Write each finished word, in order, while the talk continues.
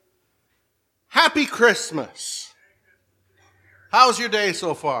Happy Christmas. How's your day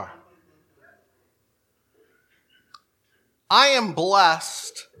so far? I am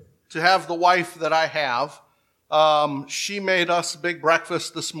blessed to have the wife that I have. She made us a big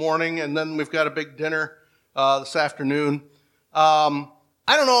breakfast this morning, and then we've got a big dinner this afternoon. I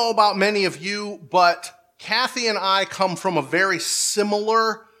don't know about many of you, but Kathy and I come from a very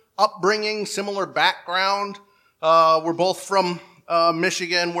similar upbringing, similar background. We're both from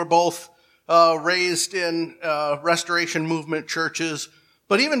Michigan. We're both raised in Restoration Movement churches.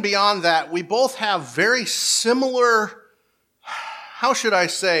 But even beyond that, we both have very similar, how should I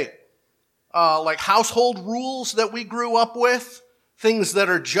say, like household rules that we grew up with. Things that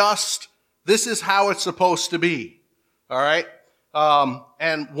are just, this is how it's supposed to be. All right?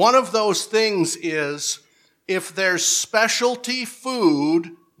 And one of those things is, if there's specialty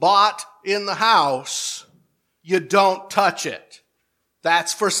food bought in the house, you don't touch it.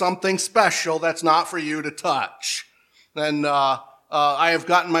 That's for something special. That's not for you to touch. And I have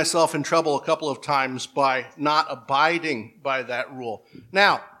gotten myself in trouble a couple of times by not abiding by that rule.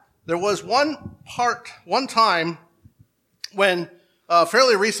 Now, there was one time when,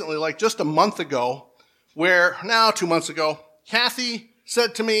 fairly recently, like just a month ago, 2 months ago, Kathy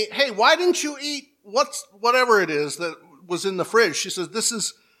said to me, "Hey, why didn't you eat whatever it is that was in the fridge?" She says, this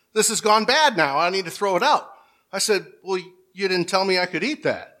has gone bad now. I need to throw it out. I said, "Well, you didn't tell me I could eat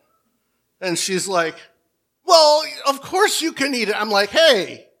that." And she's like, "Well, of course you can eat it." I'm like,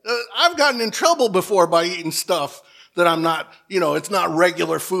 "Hey, I've gotten in trouble before by eating stuff that I'm not, it's not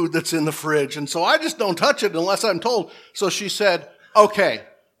regular food that's in the fridge. And so I just don't touch it unless I'm told." So she said, "Okay,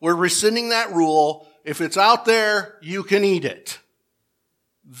 we're rescinding that rule. If it's out there, you can eat it."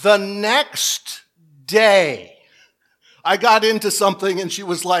 The next day, I got into something and she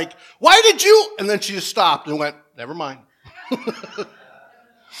was like, "Why did you?" And then she just stopped and went, "Never mind."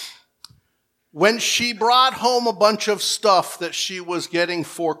 When she brought home a bunch of stuff that she was getting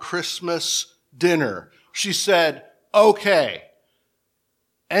for Christmas dinner, she said, "Okay,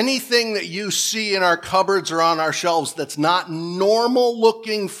 anything that you see in our cupboards or on our shelves that's not normal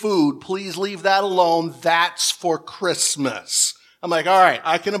looking food, please leave that alone. That's for Christmas." I'm like, "All right,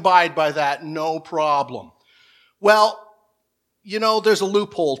 I can abide by that, no problem." Well, there's a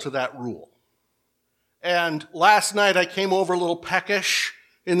loophole to that rule. And last night I came over a little peckish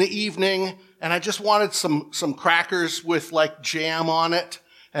in the evening, and I just wanted some crackers with like jam on it.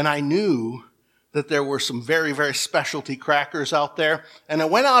 And I knew that there were some very, very specialty crackers out there. And I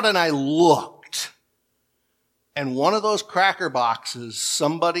went out and I looked. And one of those cracker boxes,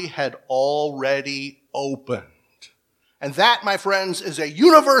 somebody had already opened. And that, my friends, is a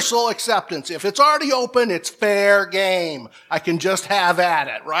universal acceptance. If it's already open, it's fair game. I can just have at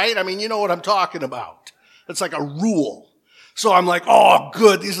it, right? I mean, you know what I'm talking about. It's like a rule. So I'm like, "Oh,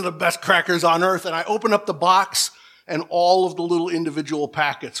 good, these are the best crackers on earth." And I open up the box, and all of the little individual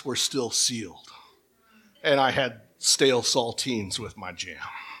packets were still sealed. And I had stale saltines with my jam.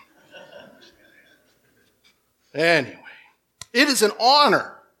 Anyway, it is an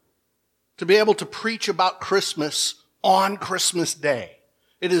honor to be able to preach about Christmas on Christmas Day.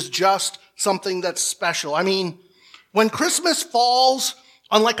 It is just something that's special. I mean, when Christmas falls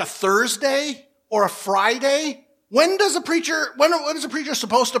on like a Thursday or a Friday, when is a preacher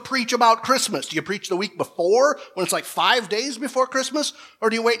supposed to preach about Christmas? Do you preach the week before, when it's like 5 days before Christmas? Or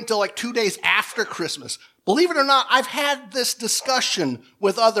do you wait until like 2 days after Christmas? Believe it or not, I've had this discussion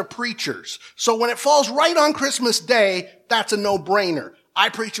with other preachers. So when it falls right on Christmas Day, that's a no-brainer. I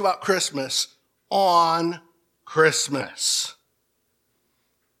preach about Christmas on Christmas.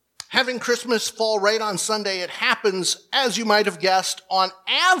 Having Christmas fall right on Sunday, it happens, as you might have guessed, on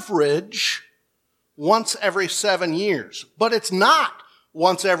average, once every 7 years. But it's not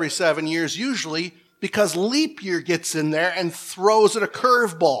once every 7 years usually, because leap year gets in there and throws it a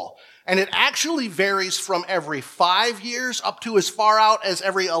curveball. And it actually varies from every 5 years up to as far out as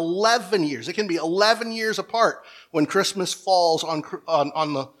every 11 years. It can be 11 years apart when Christmas falls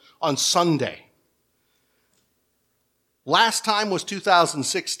on Sunday. Last time was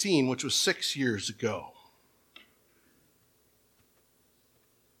 2016, which was 6 years ago.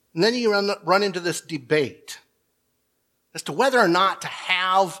 And then you run into this debate as to whether or not to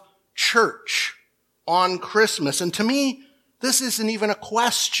have church on Christmas. And to me, this isn't even a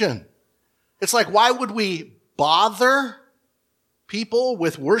question. It's like, why would we bother people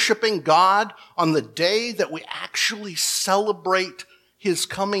with worshiping God on the day that we actually celebrate his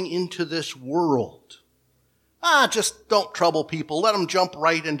coming into this world? Just don't trouble people. Let them jump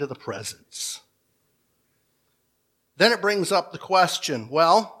right into the presents. Then it brings up the question,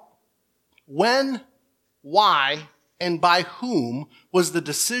 well, when, why, and by whom was the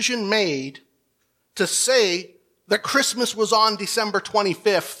decision made to say that Christmas was on December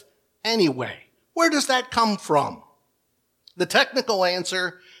 25th anyway? Where does that come from? The technical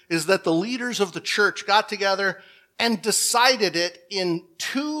answer is that the leaders of the church got together and decided it in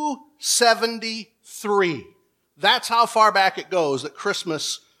 273. That's how far back it goes that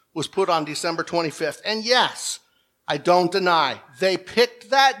Christmas was put on December 25th. And yes, I don't deny, they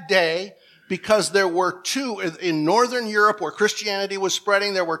picked that day because there were two, in Northern Europe where Christianity was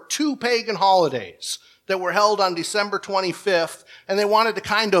spreading, there were two pagan holidays that were held on December 25th, and they wanted to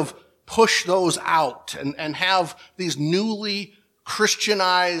kind of push those out and have these newly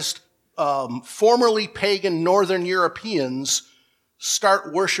Christianized, formerly pagan Northern Europeans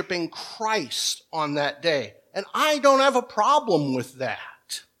start worshiping Christ on that day. And I don't have a problem with that.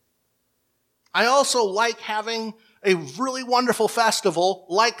 I also like having a really wonderful festival,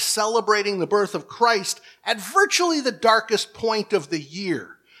 like celebrating the birth of Christ, at virtually the darkest point of the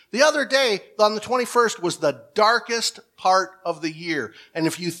year. The other day, on the 21st, was the darkest part of the year. And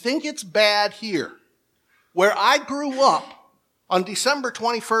if you think it's bad here, where I grew up, on December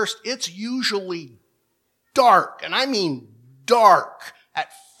 21st, it's usually dark, and I mean dark, at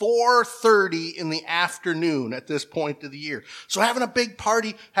 4:30 in the afternoon at this point of the year. So having a big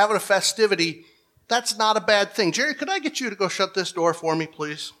party, having a festivity, that's not a bad thing. Jerry, could I get you to go shut this door for me,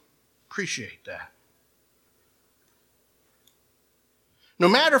 please? Appreciate that. No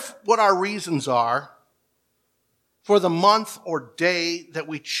matter what our reasons are for the month or day that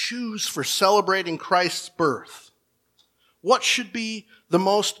we choose for celebrating Christ's birth, what should be the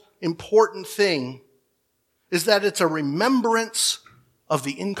most important thing is that it's a remembrance of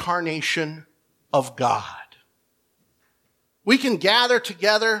the incarnation of God. We can gather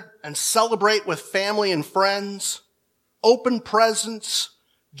together and celebrate with family and friends, open presents,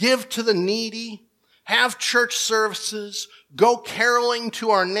 give to the needy, have church services, go caroling to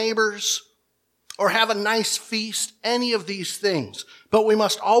our neighbors, or have a nice feast, any of these things. But we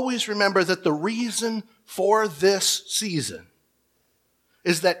must always remember that the reason for this season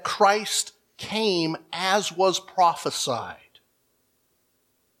is that Christ came as was prophesied.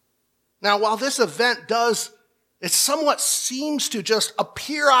 Now, while this event it somewhat seems to just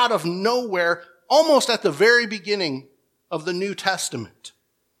appear out of nowhere, almost at the very beginning of the New Testament,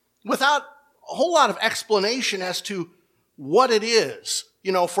 without a whole lot of explanation as to what it is.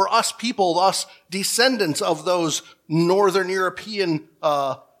 You know, for us people, us descendants of those Northern European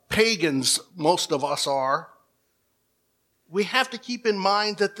pagans, most of us are, we have to keep in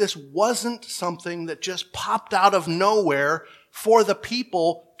mind that this wasn't something that just popped out of nowhere for the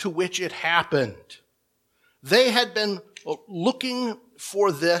people to which it happened. They had been looking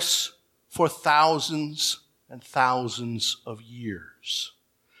for this for thousands and thousands of years.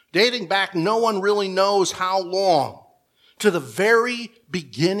 Dating back, no one really knows how long, to the very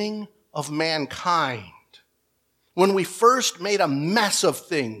beginning of mankind, when we first made a mess of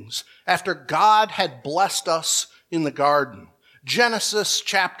things after God had blessed us in the garden. Genesis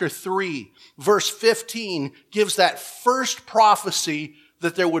chapter 3, verse 15 gives that first prophecy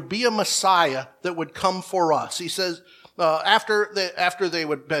that there would be a Messiah that would come for us. He says, after they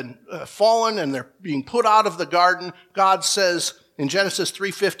would have been fallen and they're being put out of the garden, God says in Genesis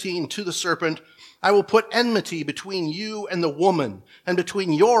 3:15 to the serpent, I will put enmity between you and the woman, and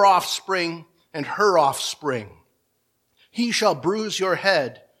between your offspring and her offspring. He shall bruise your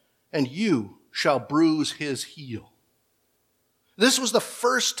head, and you shall bruise his heel. This was the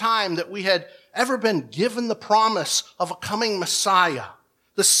first time that we had ever been given the promise of a coming Messiah,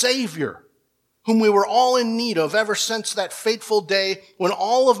 the Savior, whom we were all in need of ever since that fateful day when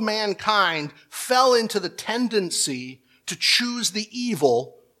all of mankind fell into the tendency to choose the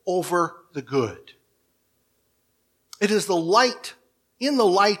evil over the good. It is in the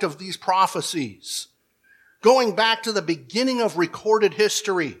light of these prophecies, going back to the beginning of recorded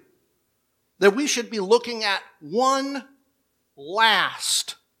history, that we should be looking at one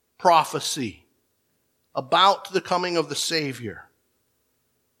last prophecy about the coming of the Savior,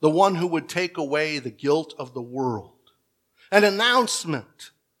 the one who would take away the guilt of the world. An announcement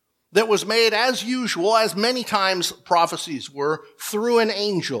that was made as usual, as many times prophecies were, through an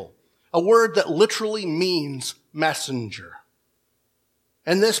angel, a word that literally means messenger.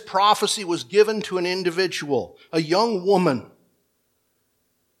 And this prophecy was given to an individual, a young woman.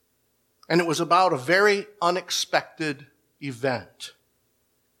 And it was about a very unexpected event.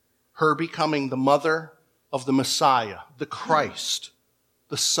 Her becoming the mother of the Messiah, the Christ,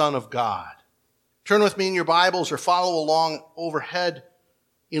 the Son of God. Turn with me in your Bibles or follow along overhead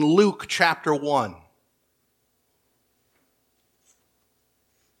in Luke chapter 1.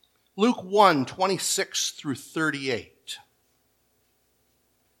 Luke 1, 26 through 38.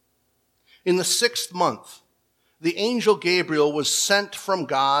 In the 6th month, the angel Gabriel was sent from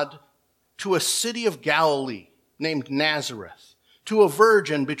God to a city of Galilee named Nazareth, to a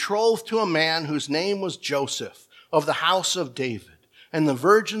virgin betrothed to a man whose name was Joseph, of the house of David, and the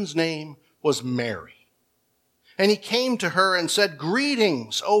virgin's name was Mary. And he came to her and said,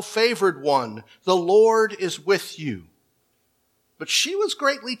 "Greetings, O favored one, the Lord is with you." But she was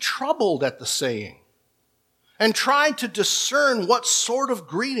greatly troubled at the saying, and tried to discern what sort of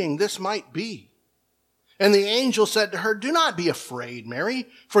greeting this might be. And the angel said to her, "Do not be afraid, Mary,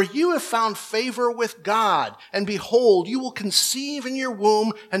 for you have found favor with God. And behold, you will conceive in your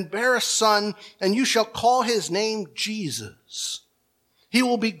womb and bear a son, and you shall call his name Jesus. He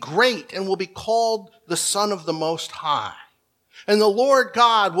will be great and will be called the Son of the Most High. And the Lord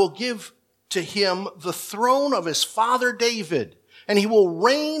God will give to him the throne of his father David, and he will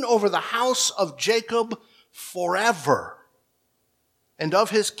reign over the house of Jacob forever. And of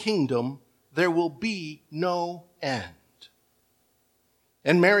his kingdom there will be no end."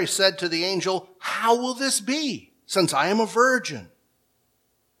 And Mary said to the angel, "How will this be, since I am a virgin?"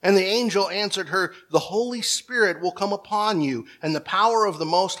 And the angel answered her, "The Holy Spirit will come upon you, and the power of the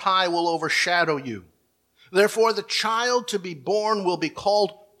Most High will overshadow you. Therefore the child to be born will be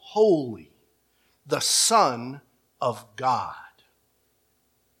called Holy, the Son of God.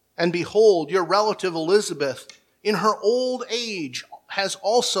 And behold, your relative Elizabeth, in her old age, has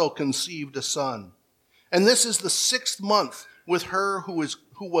also conceived a son. And this is the 6th month with her who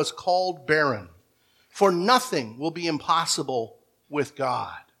was called barren. For nothing will be impossible with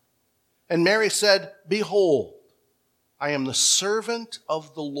God." And Mary said, "Behold, I am the servant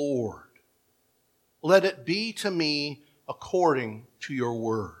of the Lord. Let it be to me according to your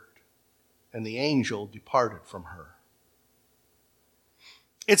word." And the angel departed from her.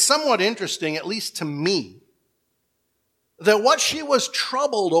 It's somewhat interesting, at least to me, that what she was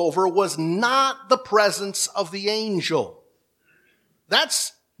troubled over was not the presence of the angel.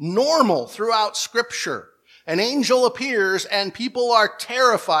 That's normal throughout Scripture. An angel appears and people are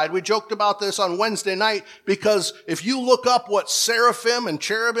terrified. We joked about this on Wednesday night because if you look up what seraphim and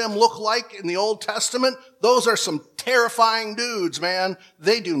cherubim look like in the Old Testament, those are some terrifying dudes, man.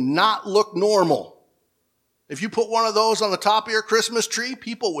 They do not look normal. If you put one of those on the top of your Christmas tree,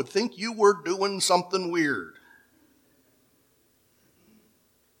 people would think you were doing something weird.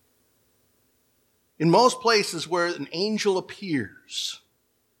 In most places where an angel appears,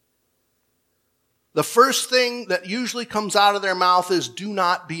 the first thing that usually comes out of their mouth is, "Do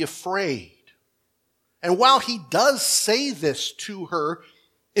not be afraid." And while he does say this to her,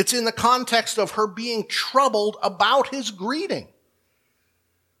 it's in the context of her being troubled about his greeting.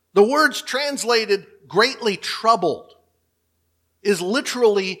 The words translated "greatly troubled" is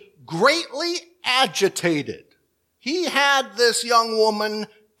literally greatly agitated. He had this young woman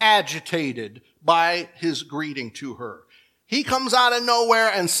agitated by his greeting to her. He comes out of nowhere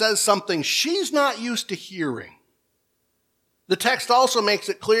and says something she's not used to hearing. The text also makes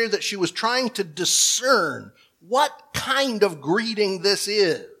it clear that she was trying to discern what kind of greeting this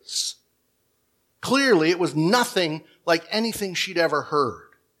is. Clearly, it was nothing like anything she'd ever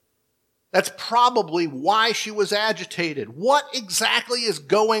heard. That's probably why she was agitated. What exactly is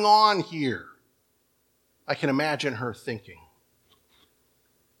going on here? I can imagine her thinking.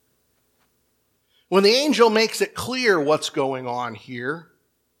 When the angel makes it clear what's going on here,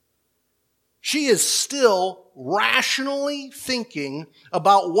 she is still rationally thinking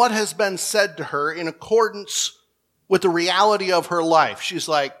about what has been said to her in accordance with the reality of her life. She's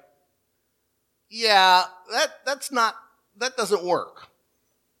like, yeah, that doesn't work.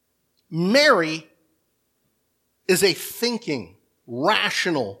 Mary is a thinking,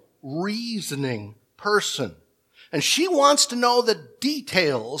 rational, reasoning person. And she wants to know the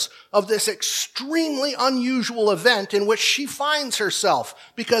details of this extremely unusual event in which she finds herself,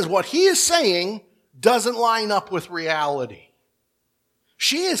 because what he is saying doesn't line up with reality.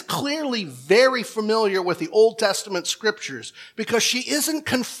 She is clearly very familiar with the Old Testament scriptures because she isn't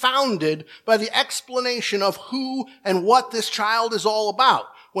confounded by the explanation of who and what this child is all about.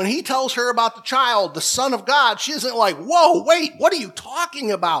 When he tells her about the child, the Son of God, she isn't like, whoa, wait, what are you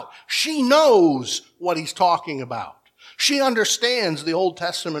talking about? She knows what he's talking about. She understands the Old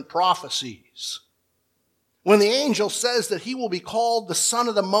Testament prophecies. When the angel says that he will be called the Son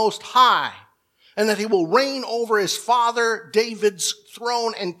of the Most High, and that he will reign over his father David's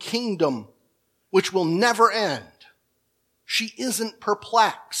throne and kingdom, which will never end, she isn't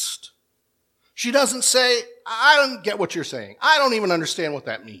perplexed. She doesn't say, I don't get what you're saying. I don't even understand what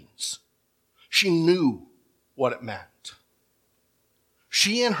that means. She knew what it meant.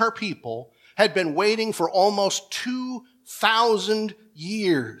 She and her people had been waiting for almost 2 2,000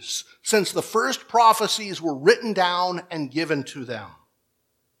 years since the first prophecies were written down and given to them.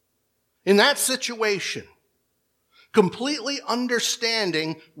 In that situation, completely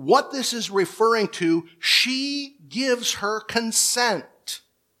understanding what this is referring to, she gives her consent.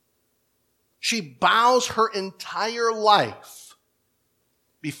 She bows her entire life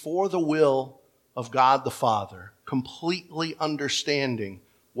before the will of God the Father, completely understanding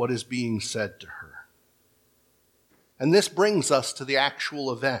what is being said to her. And this brings us to the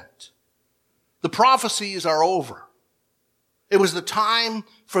actual event. The prophecies are over. It was the time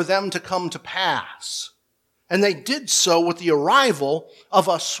for them to come to pass. And they did so with the arrival of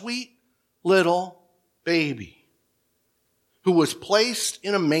a sweet little baby who was placed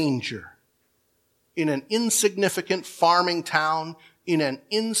in a manger in an insignificant farming town in an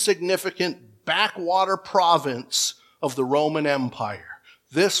insignificant backwater province of the Roman Empire.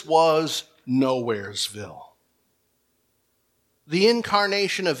 This was Nowheresville. The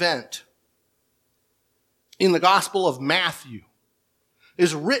incarnation event in the Gospel of Matthew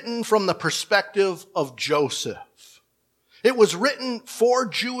is written from the perspective of Joseph. It was written for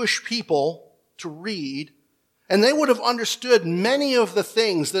Jewish people to read, and they would have understood many of the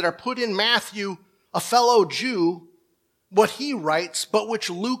things that are put in Matthew, a fellow Jew, what he writes, but which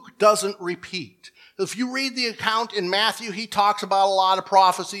Luke doesn't repeat. If you read the account in Matthew, he talks about a lot of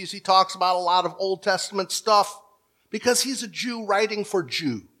prophecies. He talks about a lot of Old Testament stuff because he's a Jew writing for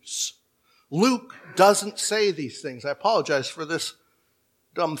Jews. Luke doesn't say these things. I apologize for this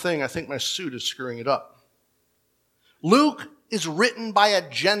dumb thing. I think my suit is screwing it up. Luke is written by a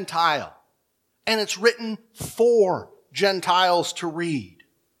Gentile, and it's written for Gentiles to read.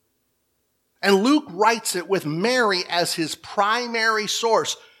 And Luke writes it with Mary as his primary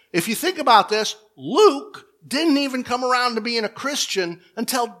source. If you think about this, Luke didn't even come around to being a Christian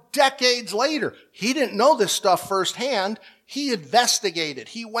until decades later. He didn't know this stuff firsthand. He investigated.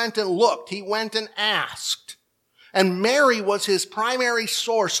 He went and looked. He went and asked. And Mary was his primary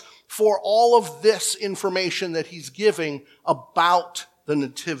source for all of this information that he's giving about the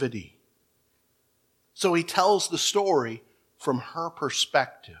Nativity. So he tells the story from her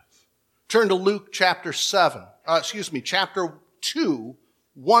perspective. Turn to Luke chapter 2,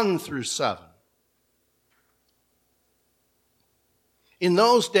 1 through 7. In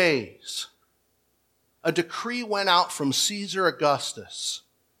those days, a decree went out from Caesar Augustus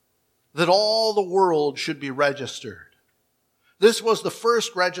that all the world should be registered. This was the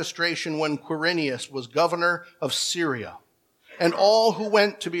first registration when Quirinius was governor of Syria, and all who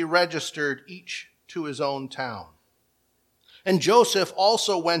went to be registered, each to his own town. And Joseph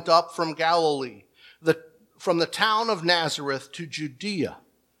also went up from Galilee, from the town of Nazareth to Judea,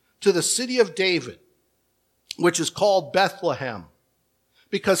 to the city of David, which is called Bethlehem,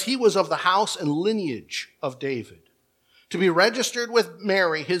 because he was of the house and lineage of David, to be registered with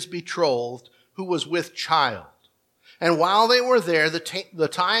Mary, his betrothed, who was with child. And while they were there, the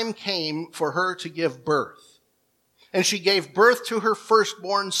time came for her to give birth. And she gave birth to her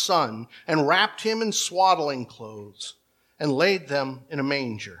firstborn son, and wrapped him in swaddling clothes, and laid them in a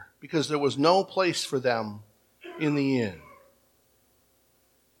manger, because there was no place for them in the inn.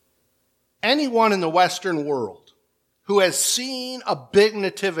 Anyone in the Western world who has seen a big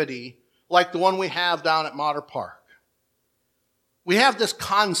nativity like the one we have down at Motter Park, we have this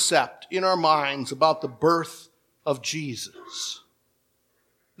concept in our minds about the birth of Jesus.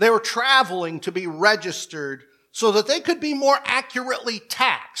 They were traveling to be registered so that they could be more accurately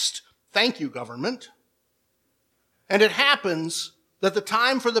taxed. Thank you, government. And it happens that the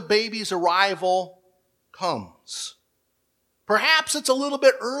time for the baby's arrival comes. Perhaps it's a little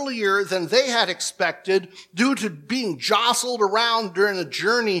bit earlier than they had expected due to being jostled around during the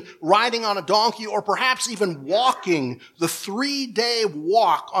journey, riding on a donkey, or perhaps even walking the 3-day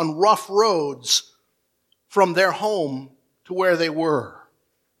walk on rough roads from their home to where they were.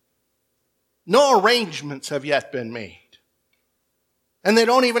 No arrangements have yet been made. And they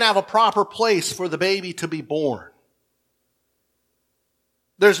don't even have a proper place for the baby to be born.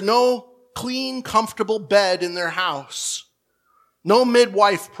 There's no clean, comfortable bed in their house. No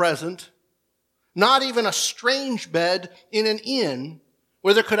midwife present. Not even a strange bed in an inn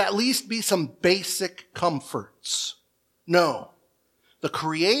where there could at least be some basic comforts. No. The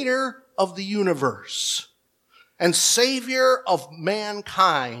creator of the universe and savior of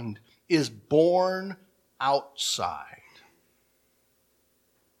mankind is born outside.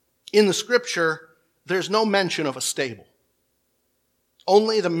 In the scripture, there's no mention of a stable.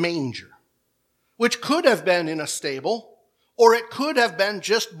 Only the manger, which could have been in a stable, or it could have been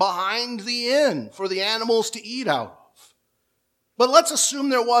just behind the inn for the animals to eat out of. But let's assume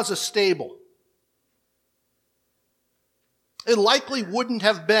there was a stable. It likely wouldn't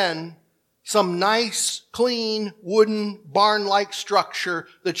have been some nice, clean, wooden, barn-like structure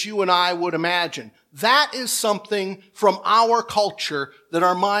that you and I would imagine. That is something from our culture that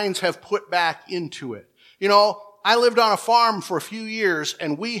our minds have put back into it. You know, I lived on a farm for a few years,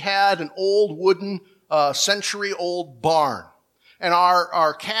 and we had an old wooden, century-old barn. And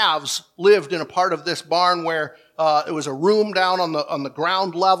our calves lived in a part of this barn where it was a room down on the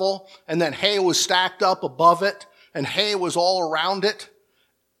ground level, and then hay was stacked up above it, and hay was all around it.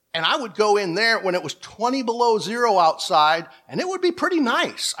 And I would go in there when it was 20 below zero outside, and it would be pretty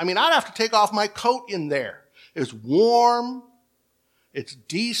nice. I mean, I'd have to take off my coat in there. It was warm. It's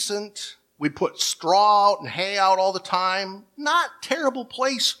decent. We'd put straw out and hay out all the time. Not terrible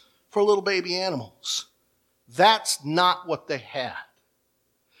place for little baby animals. That's not what they had.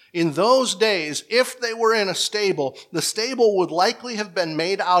 In those days, if they were in a stable, the stable would likely have been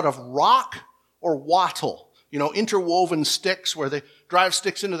made out of rock or wattle. You know, interwoven sticks where they drive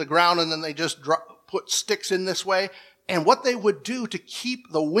sticks into the ground and then they just put sticks in this way. And what they would do to keep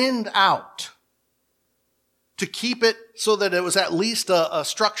the wind out, to keep it so that it was at least a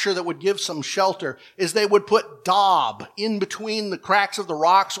structure that would give some shelter, is they would put daub in between the cracks of the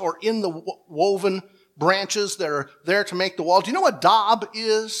rocks or in the woven branches that are there to make the wall. Do you know what daub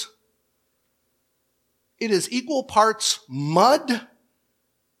is? It is equal parts mud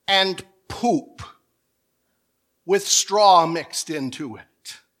and poop with straw mixed into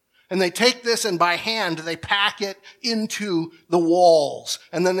it. And they take this and by hand they pack it into the walls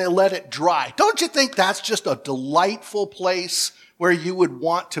and then they let it dry. Don't you think that's just a delightful place where you would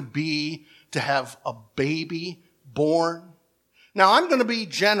want to be to have a baby born? Now I'm going to be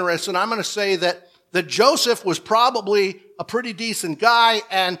generous and I'm going to say that Joseph was probably a pretty decent guy,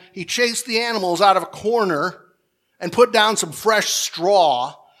 and he chased the animals out of a corner and put down some fresh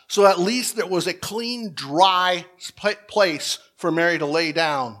straw, so at least there was a clean, dry place for Mary to lay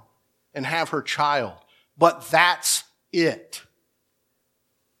down and have her child. But that's it.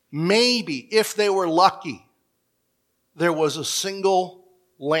 Maybe, if they were lucky, there was a single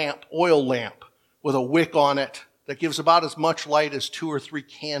lamp, oil lamp, with a wick on it that gives about as much light as 2 or 3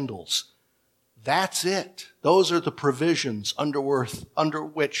 candles. That's it. Those are the provisions under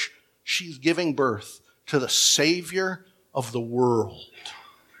which she's giving birth to the Savior of the world.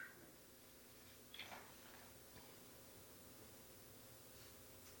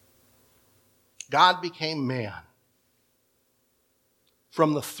 God became man.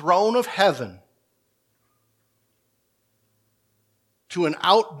 From the throne of heaven to an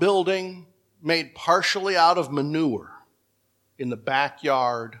outbuilding made partially out of manure in the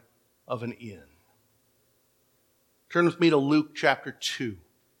backyard of an inn. Turn with me to Luke chapter 2,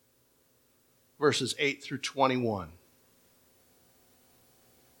 verses 8 through 21.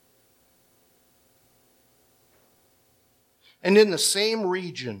 And in the same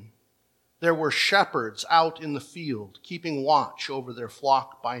region, there were shepherds out in the field, keeping watch over their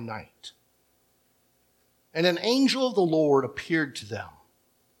flock by night. And an angel of the Lord appeared to them,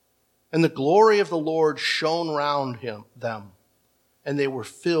 and the glory of the Lord shone round them, and they were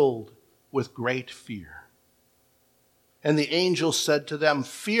filled with great fear. And the angel said to them,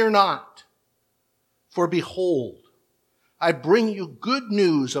 "Fear not, for behold, I bring you good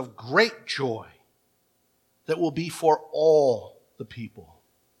news of great joy that will be for all the people.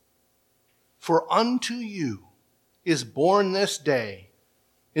 For unto you is born this day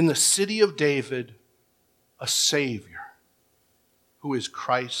in the city of David a Savior, who is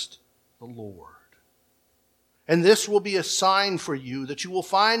Christ the Lord. And this will be a sign for you, that you will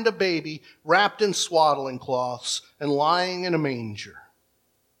find a baby wrapped in swaddling cloths and lying in a manger."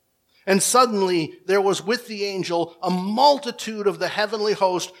 And suddenly there was with the angel a multitude of the heavenly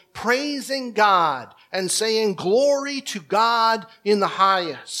host, praising God and saying, "Glory to God in the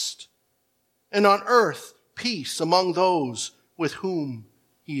highest, and on earth peace among those with whom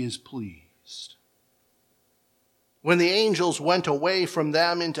he is pleased." When the angels went away from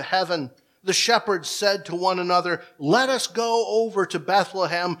them into heaven, the shepherds said to one another, "Let us go over to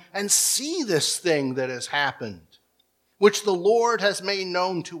Bethlehem and see this thing that has happened, which the Lord has made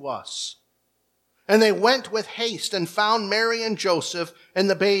known to us." And they went with haste and found Mary and Joseph and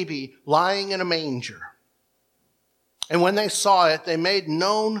the baby lying in a manger. And when they saw it, they made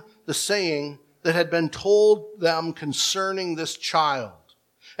known the saying that had been told them concerning this child.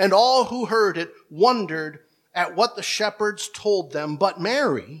 And all who heard it wondered at what the shepherds told them. But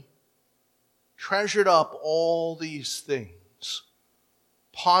Mary treasured up all these things,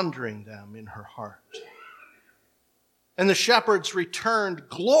 pondering them in her heart. And the shepherds returned,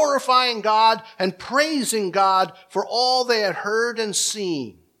 glorifying God and praising God for all they had heard and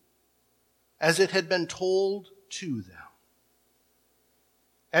seen, as it had been told to them.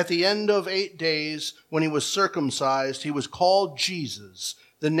 At the end of 8 days, when he was circumcised, he was called Jesus,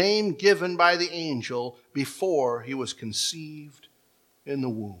 the name given by the angel before he was conceived in the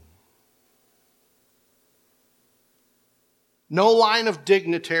womb. No line of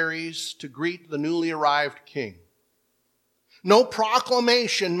dignitaries to greet the newly arrived king. No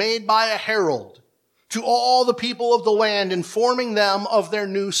proclamation made by a herald to all the people of the land informing them of their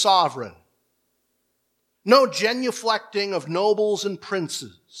new sovereign. No genuflecting of nobles and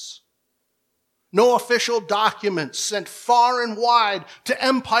princes. No official documents sent far and wide to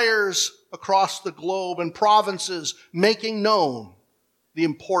empires across the globe and provinces making known the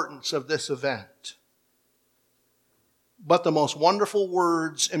importance of this event. But the most wonderful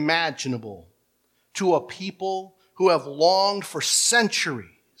words imaginable to a people who have longed for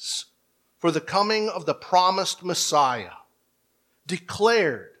centuries for the coming of the promised Messiah,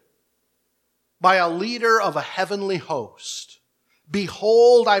 declared by a leader of a heavenly host.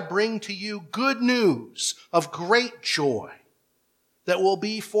 Behold, I bring to you good news of great joy that will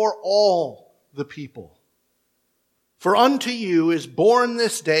be for all the people. For unto you is born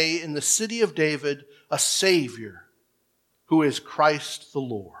this day in the city of David a Savior, who is Christ the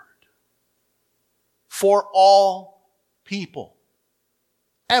Lord. For all people,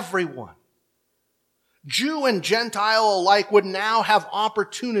 everyone, Jew and Gentile alike, would now have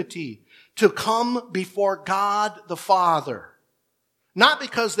opportunity to come before God the Father. Not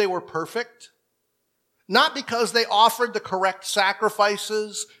because they were perfect, not because they offered the correct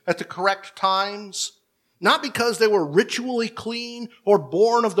sacrifices at the correct times, not because they were ritually clean or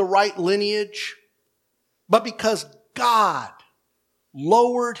born of the right lineage, but because God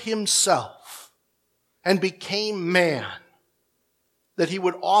lowered himself and became man, that he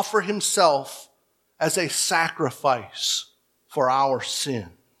would offer himself as a sacrifice for our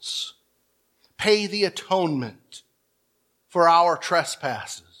sins, pay the atonement for our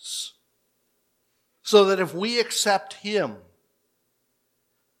trespasses, so that if we accept him,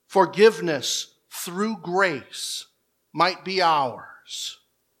 forgiveness through grace might be ours,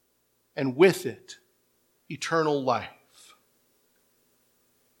 and with it, eternal life.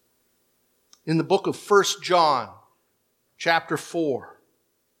 In the book of 1 John, chapter 4,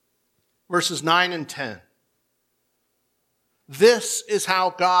 verses 9 and 10, this is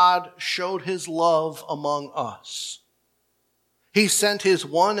how God showed his love among us. He sent his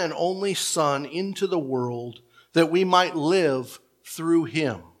one and only Son into the world that we might live through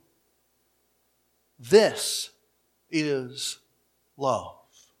him. This is love.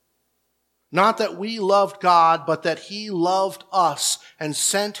 Not that we loved God, but that he loved us and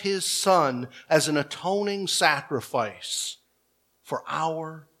sent his Son as an atoning sacrifice for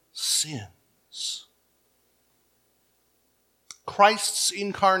our sins. Christ's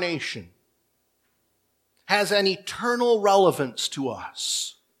incarnation has an eternal relevance to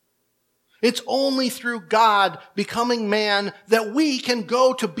us. It's only through God becoming man that we can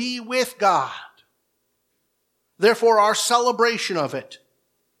go to be with God. Therefore, our celebration of it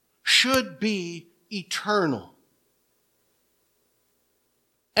should be eternal.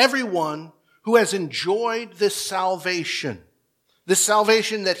 Everyone who has enjoyed this salvation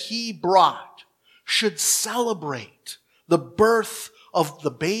that he brought, should celebrate the birth of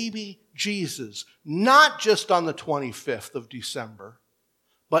the baby Jesus, not just on the 25th of December,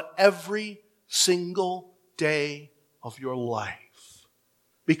 but every single day of your life.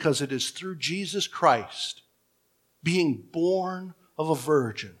 Because it is through Jesus Christ, being born of a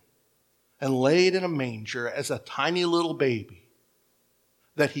virgin and laid in a manger as a tiny little baby,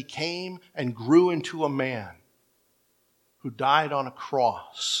 that he came and grew into a man who died on a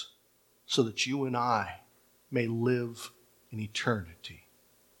cross so that you and I may live in eternity.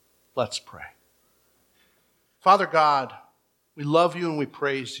 Let's pray. Father God, we love you and we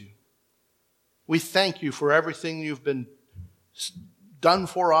praise you. We thank you for everything you've been done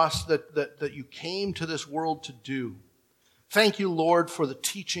for us that you came to this world to do. Thank you, Lord, for the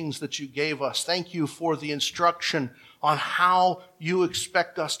teachings that you gave us. Thank you for the instruction on how you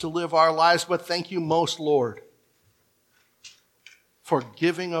expect us to live our lives. But thank you most, Lord, for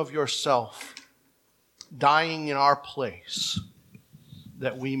giving of yourself, dying in our place,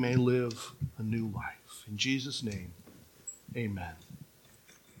 that we may live a new life. In Jesus' name, amen.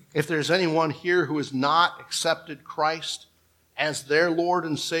 If there's anyone here who has not accepted Christ as their Lord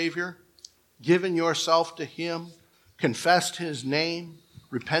and Savior, given yourself to him, confessed his name,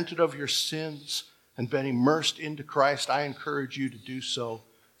 repented of your sins, and been immersed into Christ, I encourage you to do so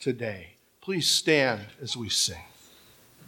today. Please stand as we sing.